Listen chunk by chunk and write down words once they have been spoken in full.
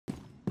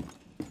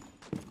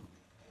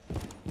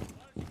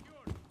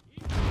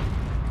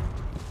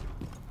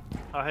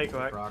I hate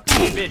Croc. Croc.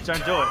 Bitch,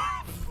 don't do it.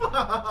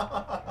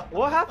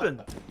 What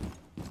happened?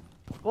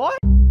 What?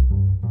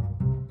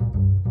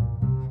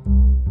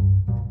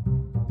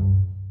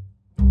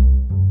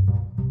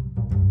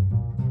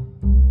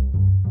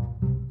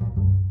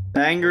 The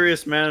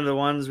angriest men are the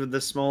ones with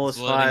the smallest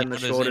height and the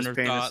shortest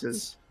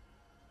penises.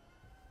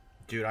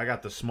 Dude, I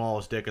got the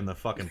smallest dick in the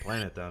fucking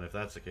planet down, if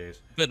that's the case.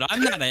 But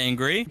I'm not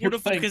angry. Who the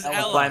fuck is Ella?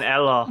 You're playing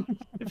Ella.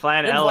 You're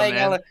playing Ella, man.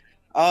 Ella.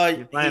 Oh,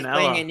 You're playing he's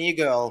playing Ella. a new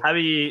girl. How about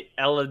you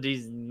Ella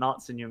these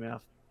nuts in your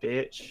mouth,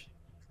 bitch?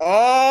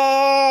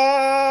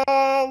 Oh!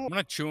 I'm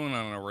not chewing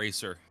on an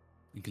eraser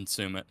and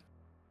consume it.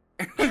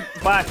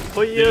 Quack,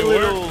 put your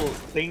little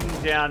thing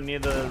down near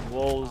the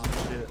walls and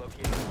shit.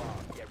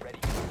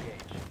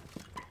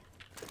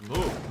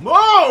 Move!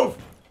 Move!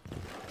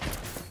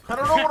 I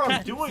don't know what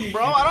I'm doing,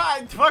 bro.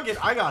 Fuck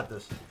it. I got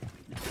this.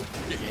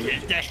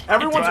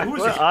 Everyone's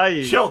who's Where are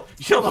you? Chill.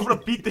 I'm gonna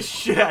beat the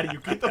shit out of you.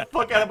 Get the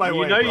fuck out of my way.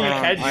 You know bro. you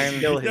can just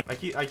kill him.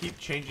 I keep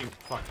changing.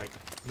 Fuck.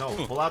 No,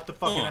 pull out the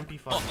fucking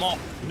MP5.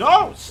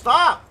 No,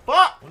 stop. Fuck.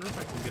 I wonder if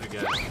I can get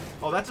a guy.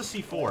 Oh, that's a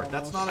C4.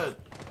 That's not a.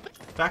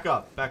 Back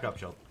up,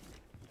 Chill.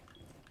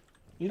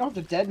 You don't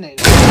have to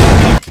detonate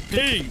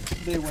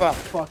it. They went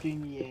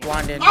fucking yeah.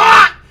 Blinded.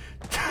 Ah!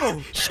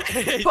 Oh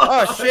shit!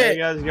 Oh Where shit!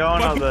 you guys going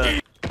on there?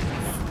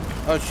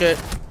 Oh shit!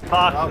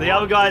 Fuck, the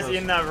other guy's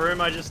in that room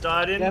I just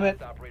died in. Damn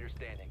it.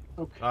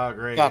 Okay. Oh,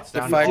 great. Fuck, It's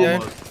down the fight to dead.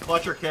 almost.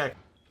 Clutch or kick.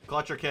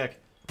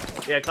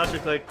 Yeah, clutch or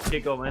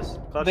kick almost.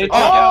 Clutch They or took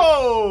kick.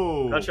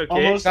 Oh! Clutch or kick.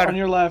 Almost Got on it.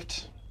 your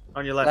left.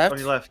 On your left, Left? on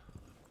your left.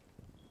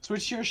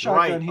 Switch to your shotgun.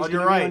 Right, He's on gonna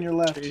your be right. on your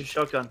left. Use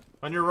shotgun.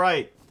 On your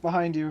right.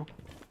 Behind you.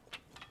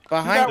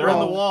 Behind They're in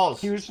the wall.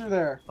 walls. He was through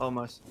there.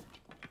 Almost.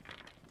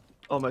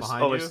 Behind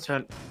Almost you?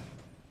 turn.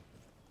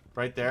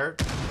 Right there.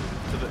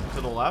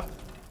 To the left.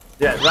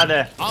 Yeah, right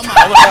there. Oh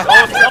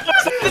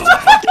my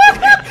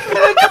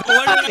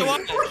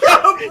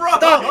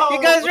Stop!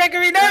 You guys making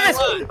me nervous!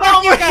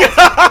 Oh my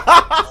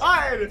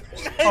god!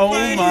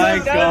 Oh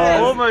my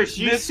god. Almost.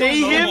 You This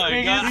see was him?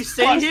 my God. You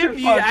see him?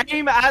 You clusterfuck.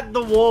 aim at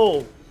the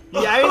wall. You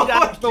aimed Oh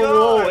at the my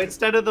wall God.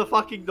 instead of the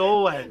fucking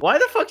doorway. Why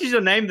the fuck is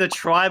your name the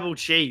Tribal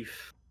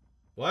Chief?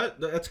 What?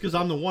 That's because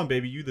I'm the one,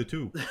 baby. You the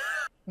two.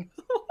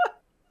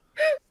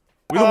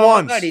 We the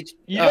ones. God, You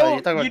oh, know,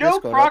 you're talking you about know,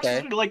 Discord, Croc's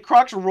okay. like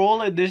Croc's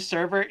role in this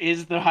server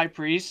is the High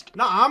Priest.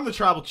 Nah, I'm the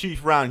tribal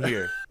chief around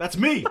here. That's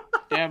me.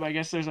 Damn, I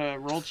guess there's a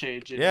role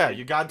change. Yeah,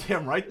 you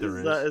goddamn right there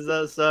is. Is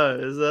that so?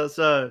 Is that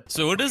so?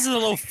 So what does a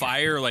little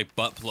fire like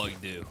butt plug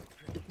do?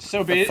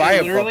 So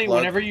fire literally, plug.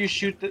 whenever you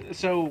shoot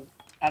so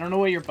I don't know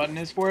what your button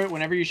is for it.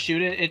 Whenever you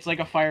shoot it, it's like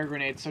a fire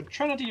grenade. So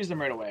try not to use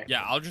them right away.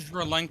 Yeah, I'll just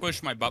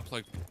relinquish my butt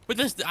plug. But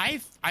this, I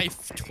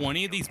have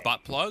 20 of these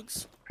butt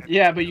plugs.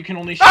 Yeah, but you can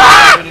only shoot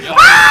it if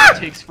it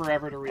takes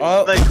forever to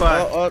reload. Oh, Hey,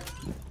 Quack.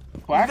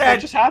 Quack, He's dead. what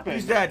just happened?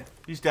 He's dead.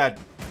 He's dead.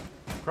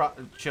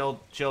 Chill.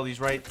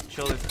 He's right.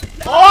 Chill.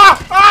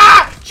 Oh!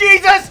 Ah!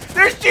 Jesus!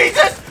 There's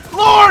Jesus!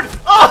 Lord!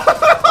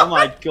 Oh! Oh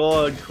my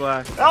god,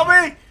 Quack. Help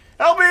me!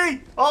 Help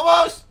me!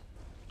 Almost!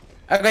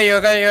 I got you.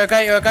 Not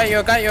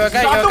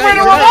the way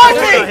to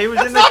revive me! He was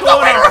in the That's not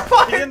the way to corner.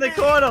 revive He's in the me!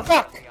 corner.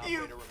 Fuck!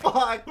 You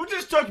fuck! Who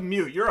just took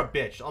mute? You're a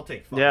bitch. I'll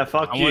take fuck. Yeah,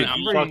 fuck I you. want-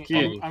 I'm Fuck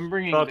you. I'm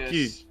bringing Fuck this.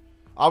 you.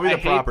 I'll be I the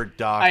hate- proper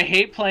doc. I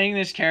hate playing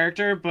this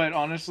character, but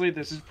honestly,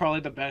 this is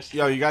probably the best.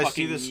 Yo, you guys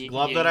see fucking this ye-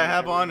 glove ye- that I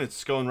have ever. on?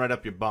 It's going right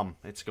up your bum.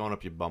 It's going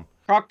up your bum.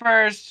 Croc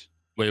burst.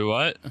 Wait,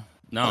 what?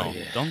 No, Oh,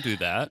 yeah. don't do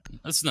that.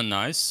 That's not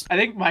nice. I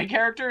think my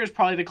character is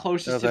probably the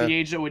closest to Okay. the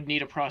age that would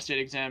need a prostate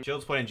exam.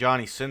 Chill's playing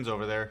Johnny Sins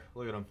over there.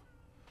 Look at him.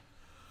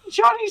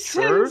 Johnny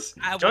True. Sins.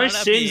 Johnny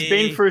Sin's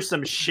been through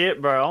some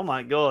shit, bro. Oh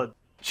my god.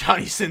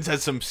 Johnny Sins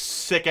has some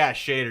sick ass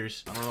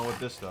shaders. I don't know what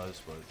this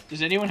does, but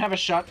Does anyone have a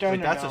shotgun? wait,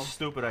 or that's no? a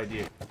stupid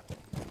idea.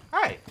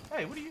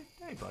 Hey, what are you?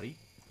 Hey, buddy.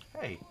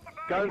 Hey.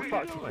 Go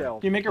fuck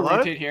yourself. Can you make a Hello?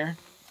 rotate here?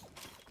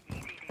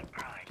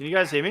 Can you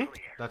guys hear me?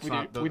 That's We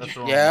not. do- we That's do- the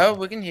wrong Yeah, one.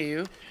 we can hear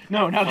you.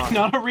 No,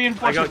 not a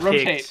reinforcement. I got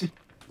Rotate. kicked.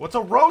 What's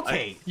a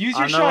rotate? Use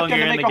your I'm no shotgun longer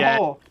to in make the a game.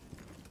 hole.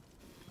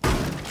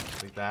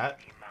 Like that.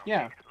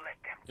 Yeah.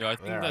 Yeah, I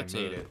think There, that's I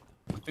made a. it.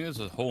 I think there's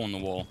a hole in the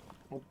wall.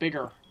 Well,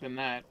 bigger than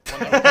that.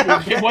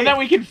 One that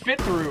we can fit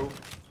through.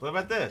 What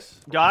about this?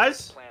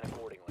 Guys?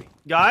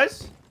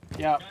 Guys?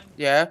 Yeah.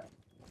 Yeah.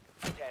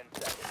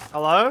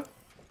 Hello?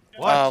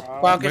 What? Oh,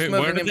 Quack is Wait, where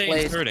moving are in they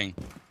place. inserting?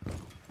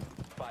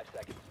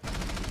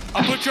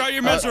 I'll put you out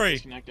your misery.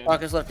 Disconnected.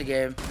 Quack has left the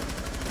game.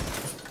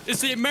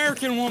 It's the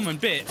American woman,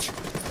 bitch.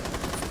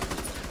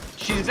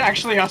 She's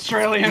actually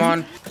Australian. Come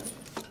on.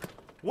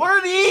 What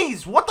are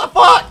these? What the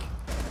fuck?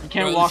 You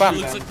can't Bro, walk she through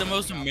looks them. like the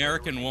most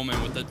American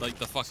woman with the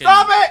the fucking.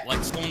 Stop it!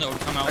 Like someone that would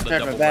come out I with a tried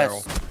my double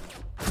barrel. best.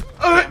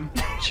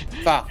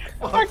 Fuck.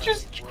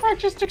 Croc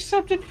just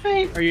accepted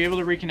fate. Are you able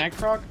to reconnect,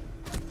 Croc?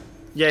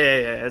 Yeah.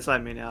 It's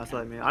like me now. It's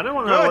like me. I don't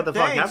want to know what the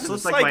fuck happened.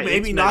 Let's It's like my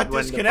maybe internet not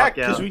went the disconnect fuck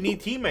because out. we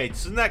need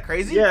teammates. Isn't that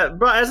crazy? Yeah,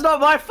 bro, it's not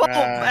my fault. Uh,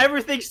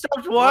 Everything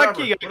stopped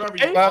working. Whatever,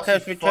 okay? you Quack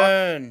has fuck.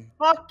 returned.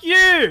 Fuck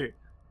you.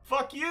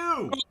 Fuck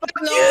you. Fuck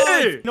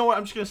you. You know what?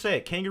 I'm just gonna say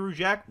it. Kangaroo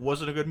Jack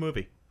wasn't a good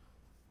movie.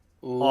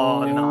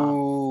 Oh, no.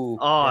 Ooh.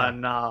 Oh, Yeah.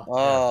 no.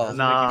 Oh,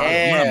 Nah.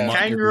 damn.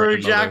 Kangaroo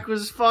Jack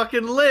was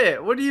fucking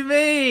lit. What do you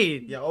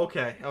mean? Yeah,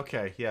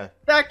 okay, yeah.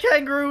 That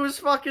kangaroo was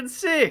fucking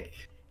sick.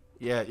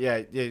 Yeah.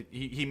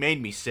 He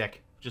made me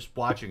sick just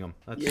watching him.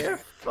 That's... Yeah,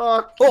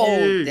 fuck Oh,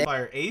 you. damn.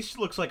 Fire. Ace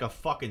looks like a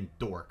fucking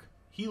dork.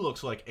 He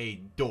looks like a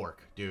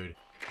dork, dude.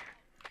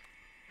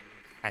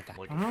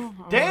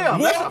 Damn,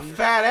 that's a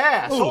fat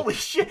ass. Ooh. Holy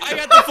shit. I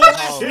got the full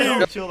ass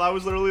view. Chill, I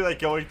was literally like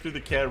going through the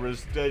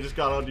cameras. I just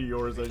got onto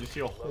yours. I just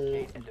see a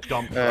whole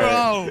dump.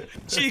 Bro,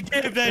 she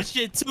gave that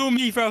shit to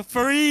me for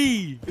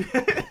free.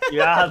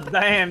 God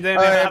damn, then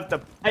I have to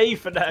pay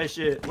for that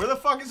shit. Where the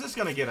fuck is this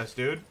gonna get us,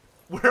 dude?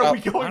 Where are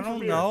we going I from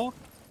don't here? know.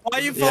 Why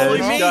are you Yeah,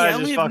 following this me? guy I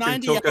only just have fucking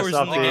 90 took us hours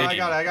up in the here. game. I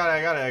got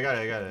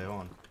it. Hold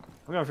on.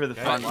 I'm going for the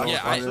Okay, front door.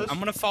 Yeah, Watch this. I'm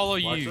gonna follow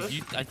Watch you.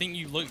 this. I think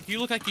you look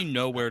like you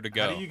know where to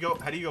go. How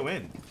do you go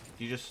in?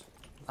 Do you just...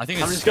 I think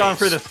I'm it's just going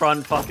through the space.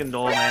 front fucking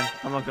door, man.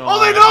 I'm not going. Oh,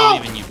 they I know!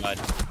 believe in you, bud.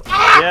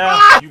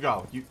 Yeah. You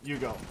go. You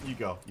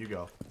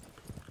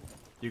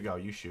go.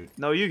 You shoot.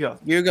 No, you go.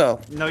 You go.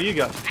 No, you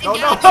go. No,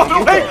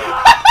 wait!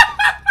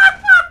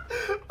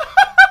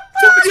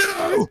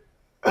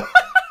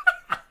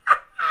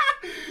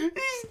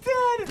 He's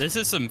dead! This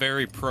is some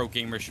very pro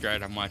gamer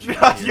strat I'm watching.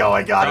 Yo,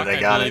 I got it, I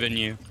got believe it. in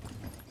you.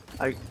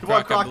 Come on, Croc,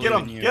 I Croc, get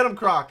believe him. in you. Get him,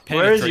 Croc.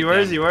 Where is he? Penetrate Where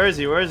is them. he? Where is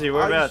he? Where is he?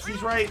 Whereabouts?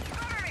 He's right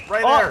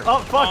Oh, there. oh,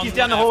 fuck, On he's the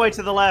down the left. hallway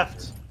to the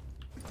left.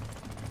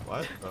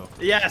 What? Oh.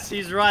 Yes,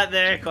 he's right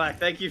there, Quack.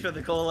 Thank you for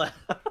the call out.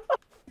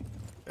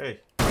 Hey.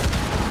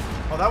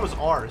 Oh, that was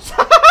ours.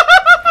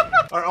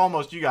 Or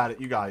almost. You got it.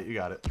 Oh,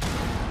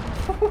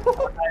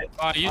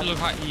 you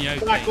look like you know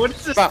Quack, things. what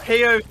is this Fuck.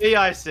 POV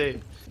I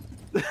see?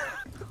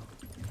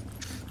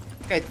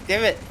 God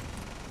damn it.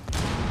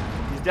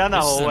 He's down the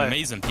This is an hallway.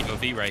 amazing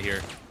POV right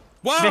here.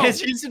 Whoa! Man,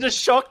 he's using a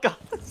shotgun.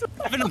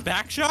 Having them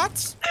back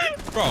shots?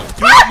 Bro,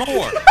 do it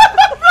more.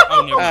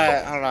 Oh, no.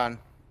 Hold on.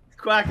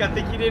 Quack, I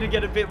think you need to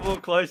get a bit more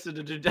closer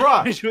to do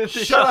damage Bruh, with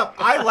the shut up.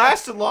 shotgun. I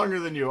lasted longer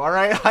than you,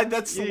 alright?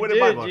 That's the You win in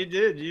my did,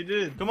 book. you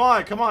did. Come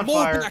on,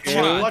 More Fire. back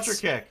Clutch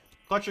shots.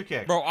 your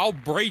kick. Bro, I'll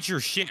braid your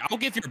shit. I'll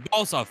give your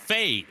balls a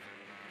fade.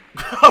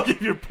 I'll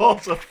give your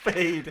pulse a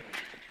fade.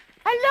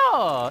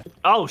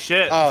 Oh,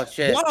 shit. Oh,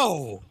 shit.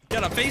 Whoa!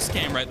 Got a face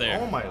cam right there.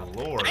 Oh my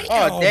lord.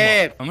 Oh,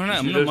 damn. I'm Should gonna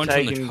have munch on the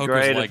taken coker's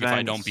great leg if I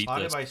offense. don't beat How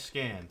this. did I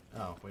scan?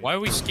 Oh, wait. Why are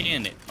we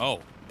scanning it? Oh,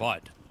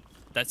 bud.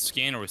 That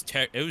scanner was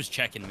it was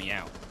checking me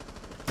out.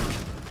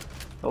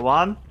 The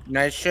one.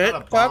 Nice shit.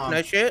 Not a Fuck, bomb.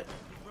 nice shit.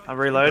 I'm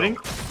reloading.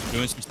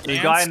 Doing some The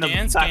scans, guy in the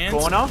scans, back scans.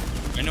 corner.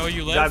 I know where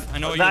you live. I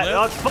know where you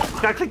Oh, live.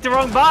 fuck, I clicked the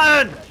wrong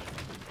button!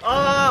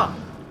 Oh!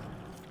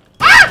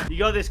 You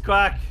got this,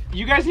 Quack.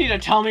 You guys need to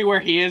tell me where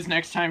he is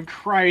next time.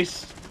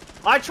 Christ.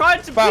 I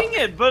tried to Fuck. ping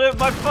it, but it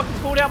my fucking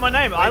pulled out my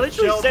name. I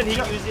literally chill, said he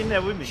chill. was in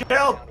there with me.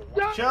 Chill.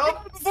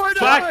 Before I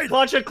Quack, died!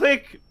 clutch or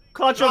click.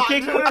 Clutch or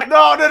kick. Quack.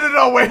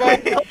 No, wait.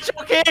 Clutch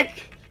or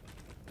kick.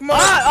 Come on.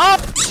 Ah,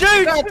 oh,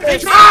 shoot! Got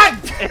this.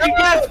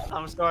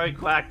 I'm sorry,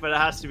 Quack, but it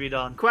has to be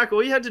done. Quack,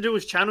 all you had to do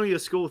was channel your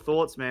school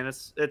thoughts, man.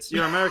 It's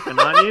you're American,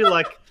 aren't you?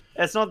 Like,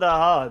 it's not that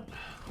hard.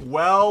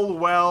 Well.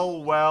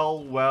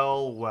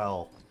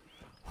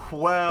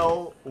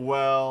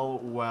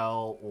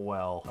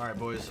 Alright,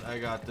 boys, I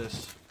got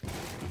this.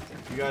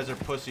 You guys are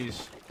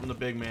pussies. I'm the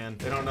big man.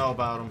 They don't know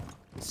about him.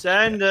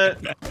 Send it.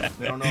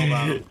 They don't know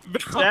about him.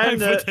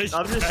 Send it.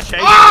 I'm just chasing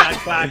that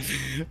Quack.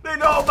 They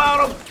know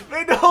about him.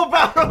 They know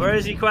about him. Where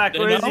is he, Quack?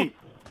 Where is he?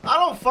 I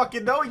don't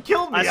fucking know. He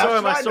killed me. I saw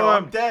him, I saw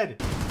him. I'm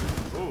dead.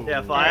 Ooh.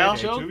 Yeah, fire.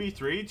 Okay,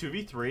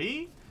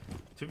 2v3.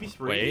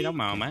 Wait a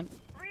moment.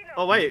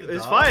 Oh wait,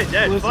 is Fire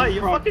dead? Listen, Fire,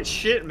 you're Croc. fucking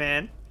shit,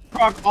 man.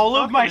 Croc, all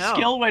of my Fucking hell.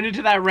 skill went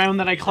into that round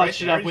that I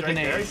clutched it up He's with right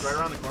an there. He's ace. right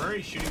around the corner.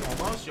 He's shooting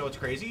almost. Yo, it's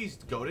crazy. He's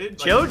goaded.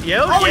 Chilled,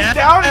 yo, Oh, yeah. he's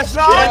down. He's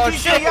not. Oh,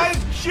 He's shit. yeah,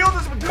 his shield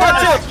has been Come cut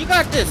on, off. Chill. You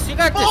got this. You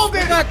got this. Hold You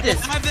it. got this.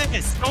 Have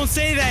this. Don't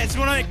say that. It's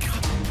when I.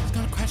 It's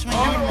gonna crash my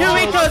Oh, unit. Two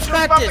Vitos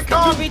about got to this.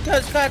 come. Two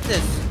Vitos got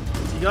this.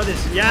 You got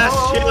this. Yes,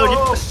 Oh. shield,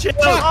 yes, shield.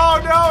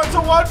 Oh no, it's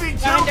a 1v2.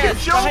 Behind Can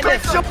us, Chill behind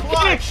get us. some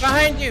clutch.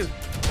 Behind you.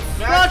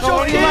 Max,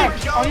 on your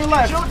left, on your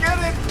left. Chill get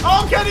it.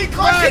 Oh, can he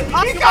clutch it?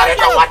 Right. He got it.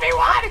 It's a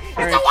 1v1.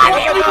 It's a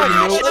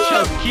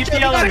 1v1. Keep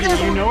yelling.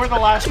 You know where the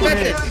last one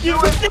is.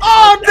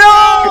 Oh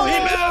no!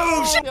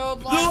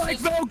 Like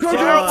Velcro.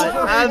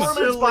 Yeah,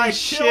 Absolutely by absolutely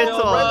shit shit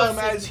rhythm on.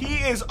 as he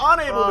is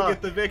unable to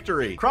get the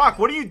victory. Croc,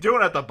 what are you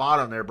doing at the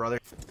bottom there, brother?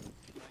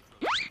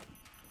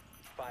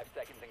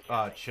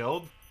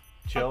 Chilled.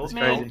 Man,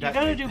 Don't you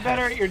gotta do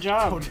better at your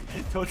job.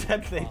 Don't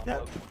detonate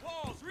that.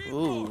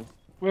 Ooh.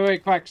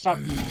 Wait, Quack, stop.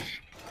 You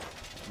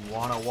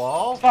want a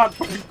wall? Stop,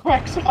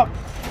 Quack, stop.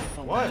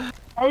 What?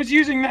 I was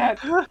using that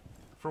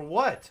For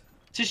what?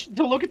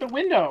 to look at the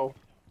window.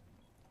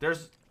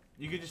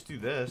 You could just do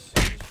this.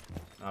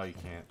 Oh, you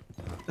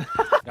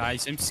can't.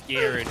 Guys, I'm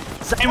scared.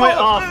 Same way.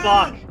 Oh,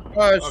 fuck.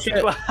 Oh,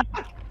 shit.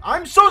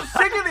 I'm so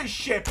sick of this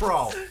shit,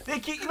 bro. They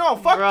keep,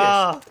 fuck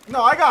Bruh. this.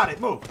 No, I got it.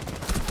 Move.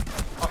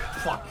 Oh,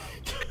 fuck.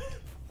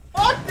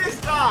 Fuck this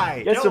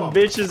guy. Get Kill some him.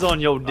 bitches on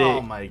your dick.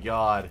 Oh my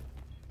god.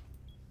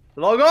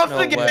 Log off No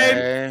the game.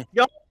 way.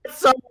 Go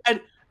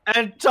outside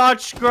And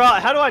touch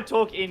Croc. How do I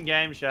talk in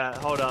game chat?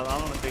 Hold up, I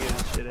want to figure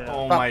this shit out.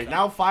 Oh my!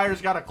 Now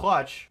Fire's got a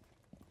clutch.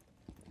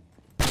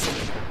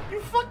 You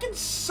fucking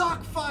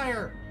suck,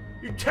 Fire.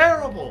 You're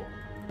terrible.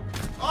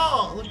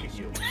 Oh, look at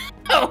you.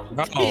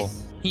 Oh,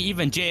 he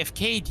even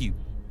JFK'd you.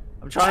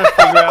 I'm trying to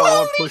figure out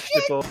what pushed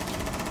it for.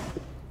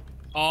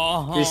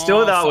 Oh, He's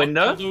still at that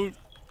window?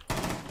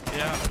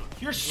 Yeah.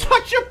 You're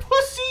such a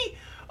pussy.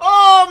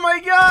 Oh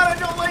my god, I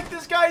don't like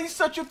this guy. He's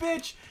such a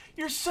bitch.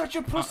 You're such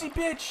a pussy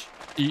bitch.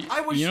 You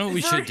know what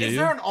we should do? Is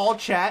there an all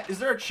chat? Is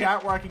there a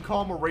chat where I can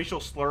call him a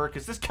racial slur?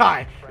 Because this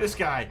guy.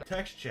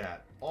 Text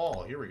chat.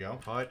 Oh, here we go.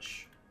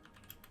 Touch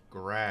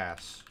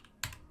grass.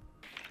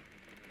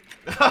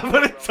 I'm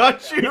gonna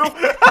touch you.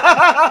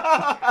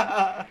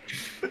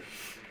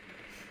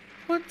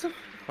 What the?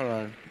 Hold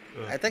on.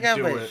 I think I have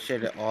my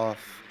shit off.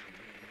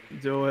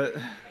 Do it.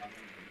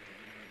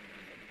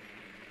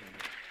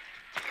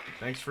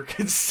 Thanks for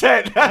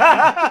consent.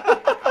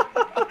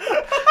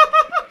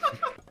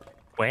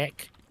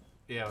 Quick.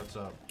 Yeah, what's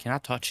up? Can I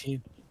touch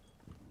you?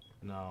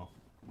 No.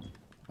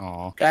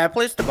 Oh. Can I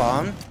place the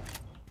bomb?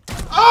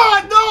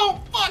 Oh,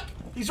 no! Fuck!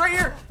 He's right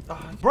here!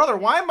 Brother,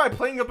 why am I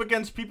playing up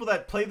against people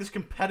that play this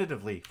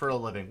competitively for a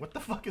living? What the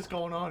fuck is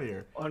going on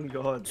here? On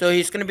God. So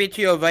he's gonna be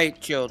to your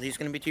right, Shield. He's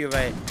gonna be to your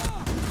right.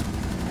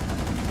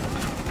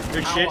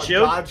 Good shit,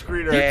 Shield. Dodge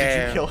Greeter,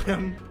 Yeah. did you kill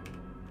him?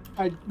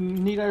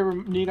 Need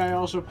I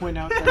also point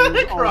out that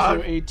there's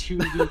also a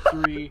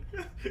 2v3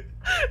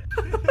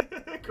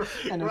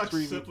 and a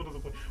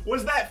 3v.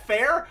 Was that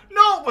fair?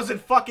 No, it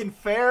wasn't fucking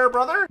fair,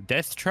 brother.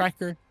 Death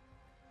tracker?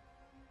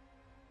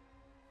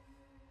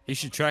 He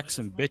should track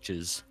some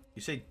bitches.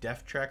 You say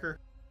deaf tracker?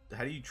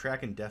 How do you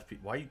tracking deaf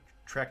people? Why are you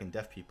tracking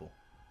deaf people?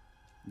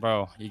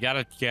 Bro, you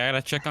gotta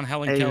check on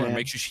Helen Hey, Keller, man.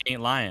 make sure she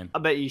ain't lying. I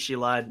bet you she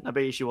lied. I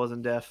bet you she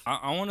wasn't deaf.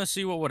 I want to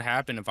see what would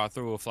happen if I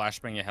threw a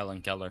flashbang at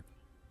Helen Keller.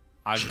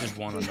 I just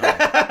want to know.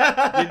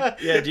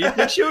 Yeah, do you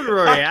think she would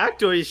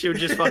react, or she would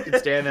just fucking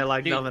stand there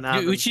like nothing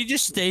happened? Would she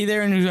just stay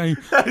there and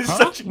like, That is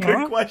such a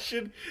good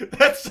question.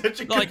 That's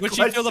such a good like, would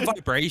question. she feel the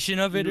vibration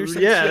of it or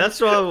something? Yeah,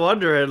 that's what I'm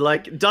wondering.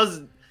 Like,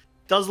 does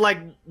like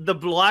the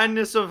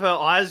blindness of her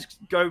eyes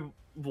go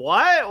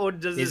white, or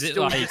does Is it it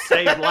still like- just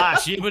stay black?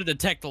 Is she able to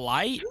detect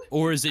light,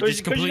 or is it Because just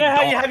you completely know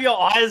how you dark? have your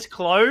eyes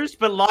closed,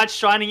 but light's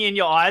shining in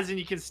your eyes, and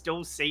you can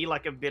still see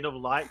like a bit of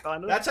light,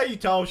 kind of. That's how you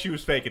tell she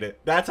was faking it.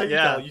 That's how you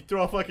Yeah. tell. You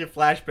throw a fucking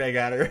flashbang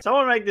at her.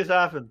 Someone make this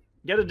happen.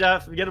 Get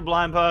a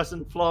blind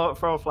person, throw a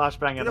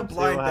flashbang Get at a them.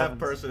 blind deaf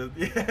person.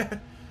 Yeah.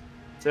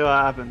 See what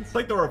happens. It's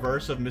like the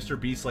reverse of Mr.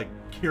 Beast, like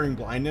hearing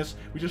blindness.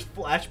 We just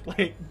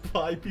flashbang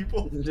blind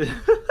people.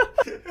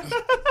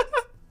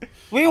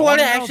 We I want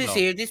to wanna know, actually though.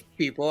 see if these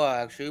people are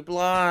actually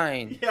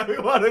blind. Yeah, we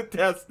want to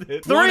test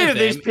it. One Three of of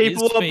these them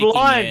people is are faking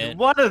blind. it.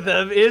 One of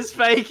them is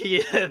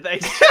faking it. They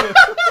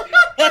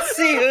Let's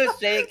see who's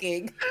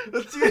shaking.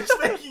 Let's see who's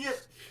faking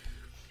it.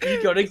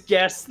 You gotta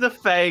guess the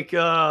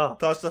faker.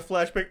 Toss the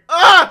flashbang.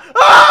 Ah!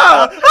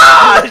 Ah!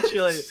 Ah!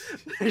 Literally,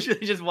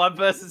 just one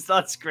person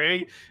starts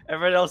screaming.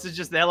 Everyone else is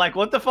just there, like,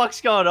 what the fuck's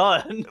going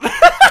on?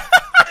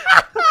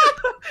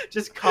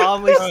 Just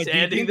calmly Bro,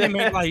 standing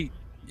there.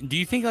 Do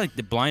you think like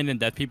the blind and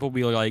deaf people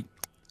be like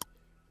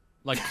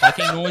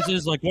clucking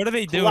noises? Like, what are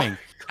they doing?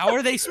 How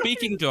are they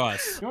speaking to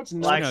us? You know what's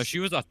Like- nuts? No, she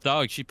was a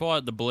thug. She pulled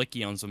out the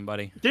blicky on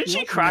somebody. Didn't she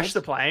What crash next?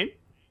 the plane?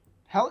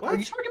 Are What?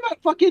 you talking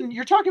about fucking?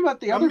 You're talking about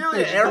the other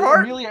Amelia bitch,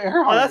 Earhart? Amelia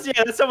Earhart. Oh,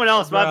 that's someone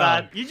else. My Bruh.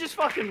 bad. You just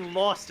fucking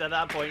lost at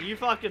that point. You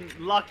fucking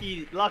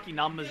lucky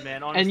numbers,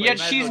 man. Honestly, And yet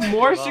may as she's well just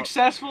more give up.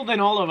 successful than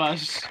all of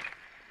us.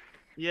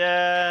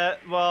 Yeah,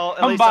 well, at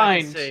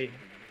Combined. least I can see.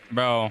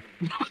 Bro,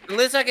 At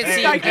least I can Hey,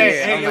 see hey, and hey, hear.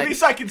 hey, I'm at like,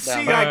 least I can see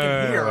and I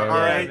can hear, Yeah,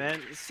 alright? Yeah,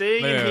 man.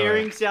 Seeing and Yeah.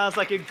 hearing sounds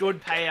like a good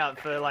payout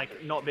for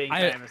like not being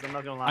famous. I'm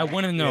not gonna lie. I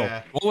want to know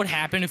Yeah. what would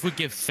happen if we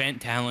give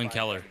Fent to Helen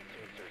Keller.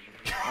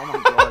 Oh my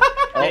god.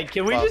 Hey, Oh,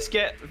 can we fuck. just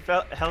get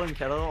Helen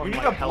Keller on We need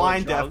like, a Helen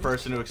blind deaf drugs?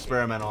 person to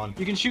experiment on.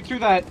 You can shoot through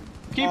that.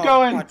 Keep oh,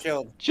 going. come on,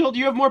 Shield. Shield,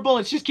 you have more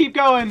bullets. Just keep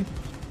going.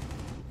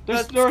 There's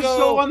Let's still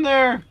go. one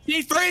there.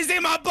 He's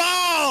freezing my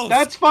balls!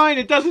 That's fine.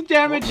 It doesn't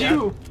damage Yeah.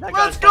 you. That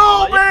Let's guy's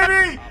go, fucking-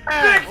 baby!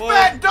 Big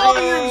fat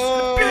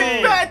W's!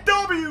 Big fat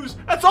W's!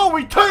 That's all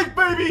we take,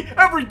 baby!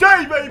 Every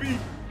day, baby!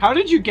 How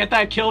did you get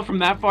that kill from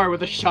that far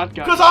with a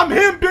shotgun? Cause I'm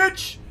him,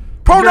 bitch!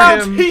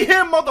 Pronouns him. he,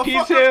 him, motherfucker!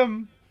 He's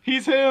him.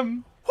 He's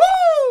him.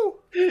 Woo!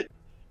 And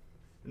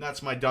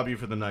that's my W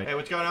for the night. Hey,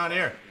 what's going on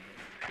here?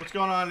 What's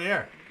going on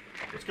here?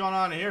 What's going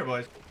on here,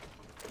 boys?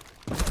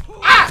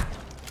 Ah!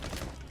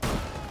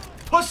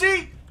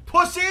 Pussy!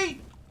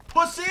 Pussy!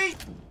 Pussy!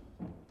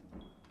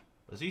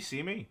 Does he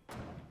see me?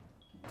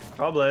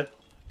 Probably.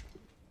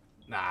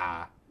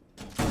 Nah.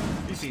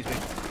 He sees me.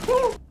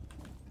 Woo!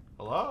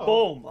 Hello?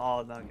 Boom.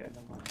 Oh, no, okay,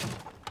 never mind.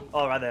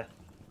 Oh, right there.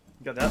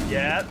 You got that?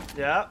 Yeah,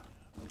 yeah.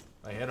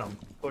 I hit him.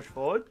 Push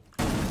forward.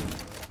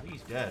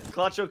 He's dead.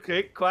 Clutch or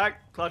click,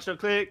 Quack. Clutch or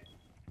click.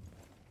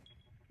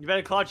 You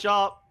better clutch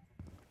up.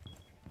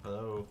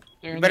 Hello.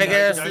 They're in Better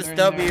there, get us they're this in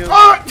there. W.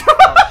 Ah!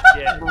 Oh,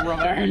 shit.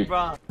 Brother.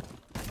 Bruh.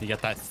 You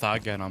got that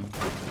thug in him.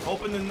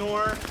 Open the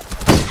door.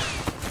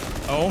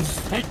 Oh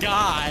my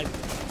god.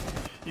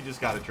 He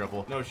just got a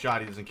triple. No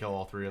shot. He doesn't kill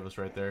all three of us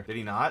right there. Did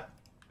he not?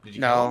 Did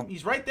you No. kill him?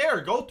 He's right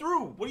there. Go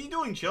through. What are you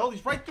doing, Chill?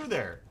 He's right through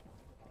there.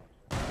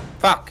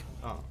 Fuck.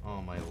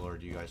 Oh my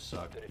lord, you guys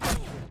suck.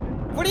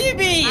 What do you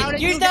mean?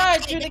 You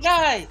died to the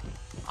guy.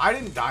 I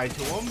didn't die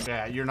to him.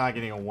 Yeah, you're not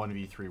getting a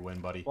 1v3 win,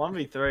 buddy.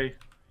 1v3.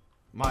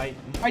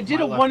 I did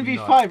a left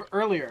 1v5 nut.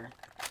 earlier.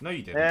 No,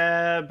 you didn't.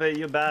 Yeah, but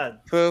you're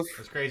bad. Proof.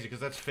 That's crazy because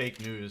that's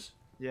fake news.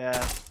 Yeah.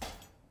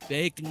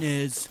 Fake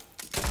news.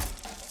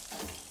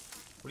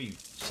 What are you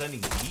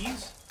sending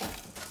these?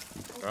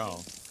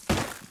 Bro.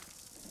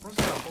 Where's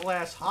that whole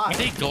ass hot? I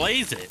think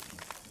glaze it.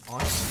 On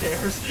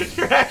stairs.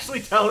 You're actually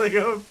telling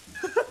him.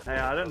 Hey,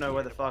 I don't know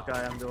where the fuck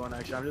I am doing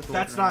actually. I'm just.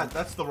 That's walking around. not.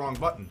 That's the wrong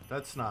button.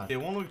 That's not. It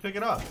won't let me pick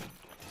it up.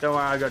 Don't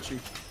worry, I got you.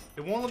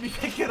 It won't let me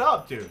pick it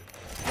up, dude.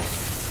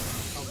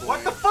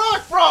 What the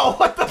fuck, bro?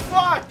 What the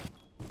fuck?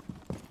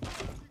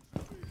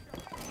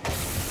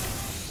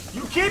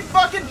 You keep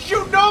fucking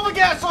shooting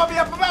Novagas on me.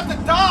 I'm about to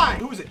die.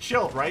 Who is it?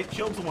 Chilled, right?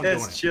 Chilled's the one doing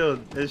it. It's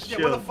chilled. It's Yeah,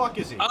 where the chilled. fuck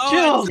is he?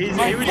 Chill. He's-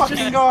 My he was fucking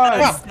just-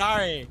 god.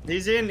 Sorry.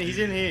 He's in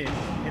here,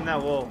 in that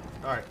wall.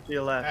 All right. To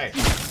your left. Hey.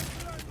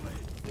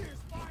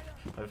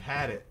 I've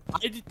had it.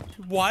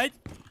 What?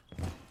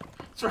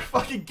 Start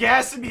fucking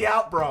gassing me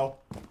out, bro.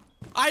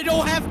 I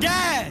don't have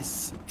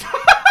gas.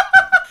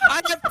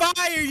 I have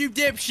fire, you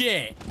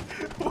dipshit.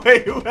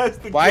 Wait, who has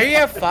the Why do you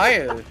gas? have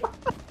fire?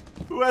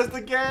 Who has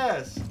the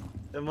gas?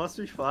 It must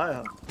be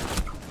fire.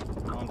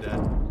 I'm dead.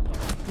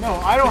 No,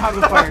 I don't have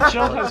the fire.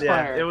 Chill has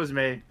Yeah, fire. it was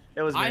me.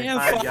 It was me. I had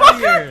have gas.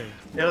 fire.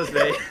 It was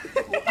me.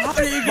 How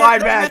do you get My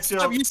that bad, messed up?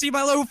 Jill. You see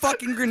my little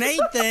fucking grenade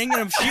thing,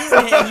 and I'm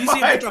shooting it, and you see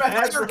a My bunch of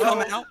bad, fire bro.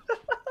 come out.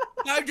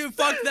 How'd you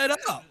fuck that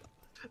up?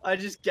 I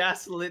just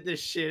gaslit this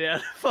shit out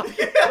of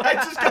fucking. I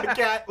just got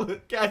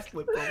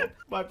gaslit from him.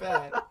 My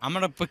bad. I'm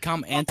gonna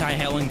become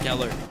anti-Helen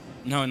Keller.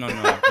 No.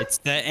 It's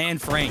the Anne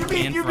Frank. You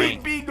Anne mean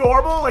Frank. be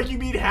normal? Like you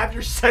mean have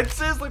your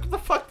senses? Like what the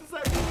fuck does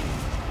that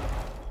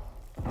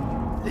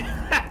mean?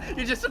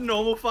 You're just a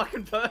normal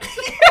fucking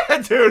person. Yeah,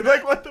 dude.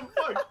 Like what the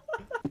fuck?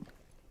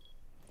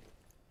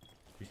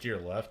 He's to your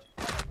left.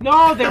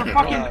 No, they were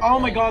fucking. Oh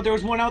my god, there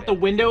was one out the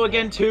window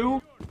again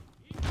too.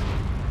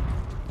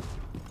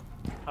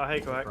 Oh, hey,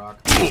 Croc.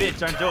 Croc. Bitch,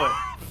 don't do it.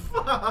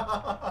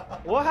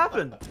 What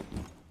happened?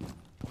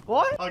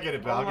 What? I'll get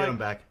it back. I'll Oh get my him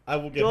back. I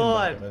will get him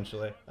God. back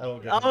eventually. I will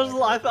get I him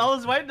was back. I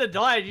was waiting to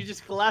die and you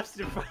just collapsed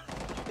in front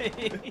of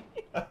me.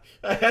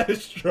 I had a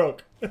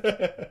stroke.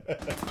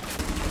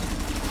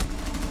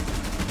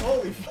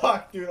 Holy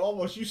fuck, dude.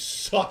 Almost. You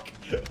suck.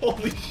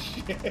 Holy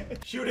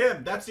shit. Shoot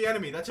him. That's the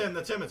enemy. That's him.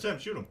 That's him. It's him.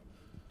 Shoot him.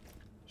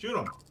 Shoot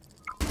him.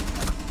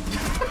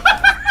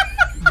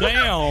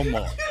 Damn. You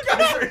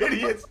guys are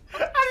idiots. How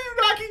do you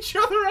knock each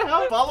other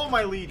out? Follow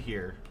my lead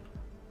here.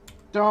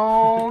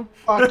 Don't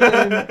fucking do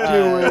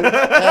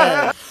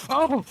it.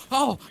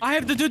 Oh, I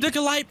have the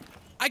Duduka light.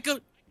 I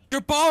could.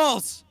 Your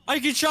balls. I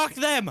can shock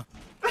them.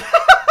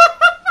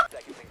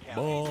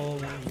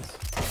 Balls.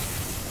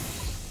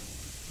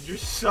 You're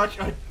such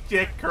a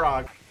dick,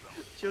 Croc.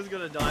 Chill's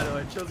gonna die to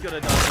it. Chill's gonna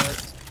die to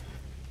it.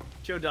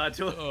 Chill died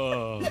to it.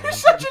 You're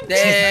such a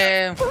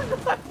Damn.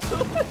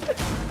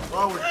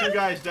 Well, we're 2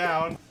 guys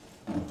down.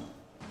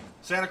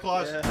 Santa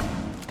Claus. Yeah.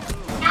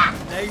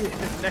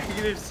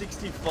 Negative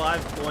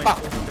 65 points.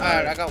 Fuck.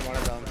 Alright, I got one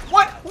of them.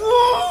 What?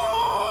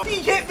 Whoa! He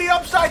hit me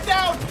upside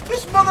down!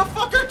 This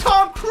motherfucker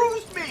Tom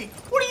Cruised me!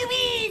 What do you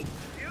mean?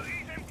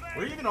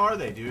 Where even are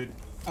they, dude?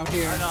 Up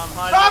here. I know, I'm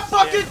hiding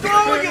Stop upstairs.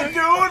 fucking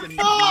throwing it, dude!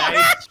 Fuck!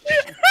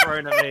 Fuck!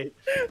 Thrown at me.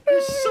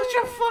 You're such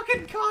a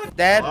fucking cunt!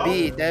 That Hello?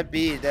 B, that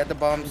B, that the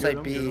bomb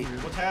site B.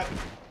 What's happened?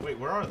 Wait,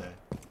 where are they?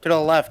 To the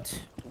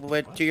left.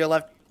 To your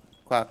left.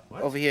 Clock.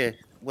 What? Over here.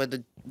 Where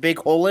the big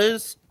hole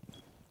is.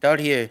 Down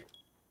here.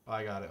 Oh,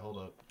 I got it. Hold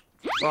up.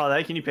 Oh,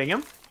 they, can you ping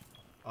him?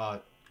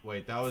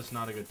 Wait, that was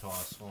not a good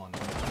toss. Hold on.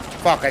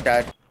 Fuck, I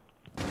died.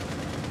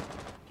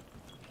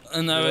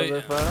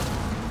 No.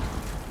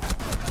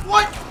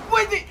 What?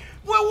 Wait,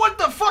 what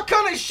the fuck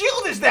kind of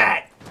shield is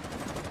that?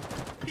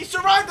 He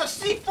survived a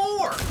C4!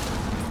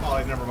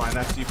 Oh, never mind.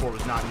 That C4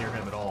 was not near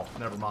him at all.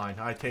 Never mind.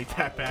 I take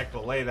that back.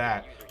 Belay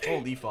that.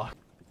 Holy fuck.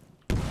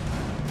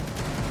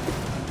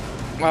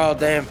 Oh,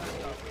 damn.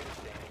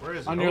 Where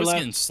is On it? I your was left.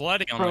 getting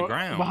slutty on the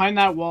ground. Behind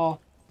that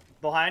wall.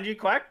 Behind you,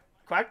 Quack?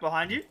 Quack,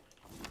 behind you?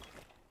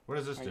 What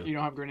does this do? You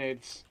don't have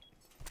grenades.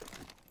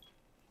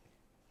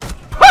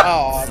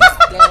 Oh,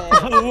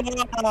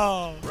 damn.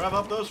 Wow. Rev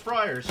up those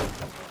fryers.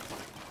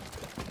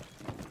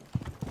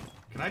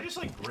 Can I just,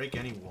 like, break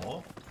any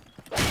wall?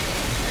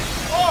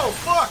 Oh,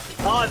 fuck!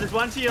 Oh, there's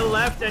one to your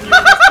left and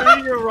there's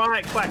 2 to your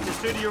right, Quack.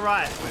 There's 2 to your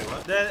right. Wait,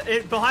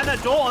 what? Behind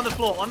that door, on the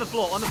floor,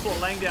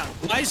 laying down.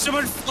 Why is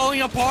someone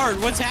falling apart?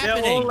 What's They're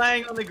happening? all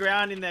laying on the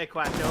ground in there,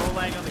 Quack. They're all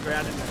laying on the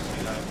ground in there.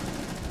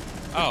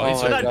 Oh, Oh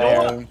he's To my that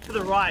God. door, to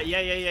the right.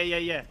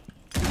 Yeah.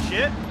 Good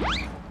shit.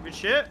 Good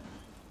shit.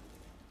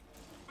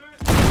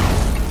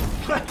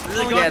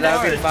 Yeah,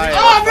 that'd be fire.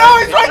 Oh,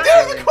 no! He's right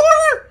there in the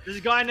corner! There's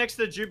a guy next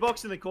to the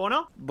jukebox in the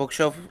corner.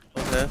 Bookshelf.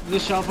 Okay. The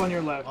shelf on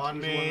your left. On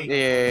There's one me. of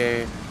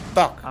Yeah.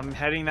 Fuck. I'm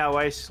heading that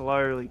way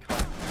slowly,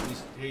 Quack.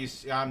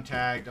 I'm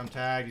tagged. I'm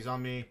tagged. He's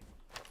on me.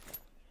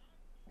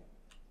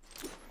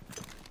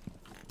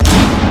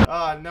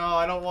 Oh no,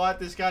 I don't want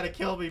this guy to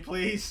kill me,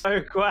 please.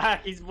 Oh,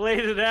 Quack, he's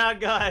bleeding out,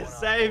 guys.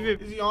 Save him.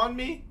 Is he on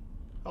me?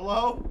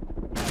 Hello?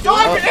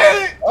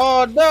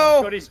 Oh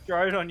no! Got his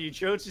drone on you,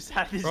 Chill. Just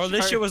had this. Bro,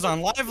 this shit was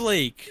on live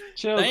leak.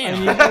 Chill. Damn. I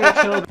need you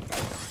to chill.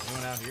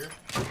 Anyone out here?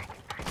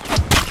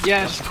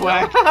 Yes,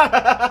 Quack.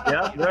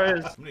 Yeah, there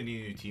is. I'm gonna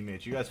need new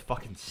teammates. You guys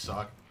fucking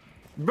suck.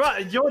 Bro,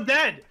 you're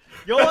dead.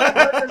 You're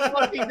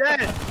fucking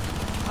dead.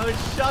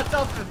 Oh, shut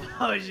up if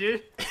that was you.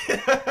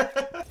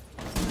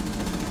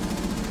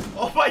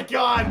 Oh my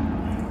god!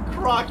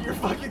 Croc, you're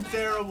fucking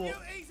terrible.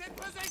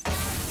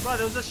 Bro,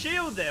 there was a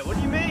shield there. What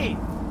do you mean?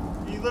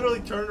 He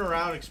literally turned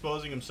around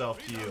exposing himself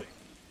to you.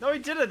 No, he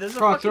didn't. There's a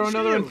Croc, fucking throw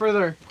another shield. one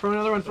further. Throw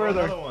another one Throw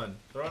further. another one.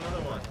 Throw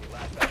another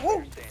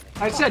one.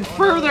 I said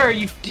further,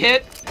 you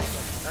tit.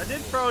 I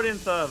did throw it in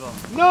further.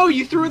 No,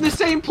 you threw it in the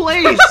same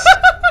place.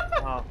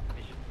 Oh.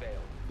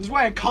 This is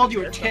why I called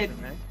you a tit.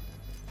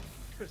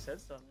 Could have said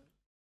something.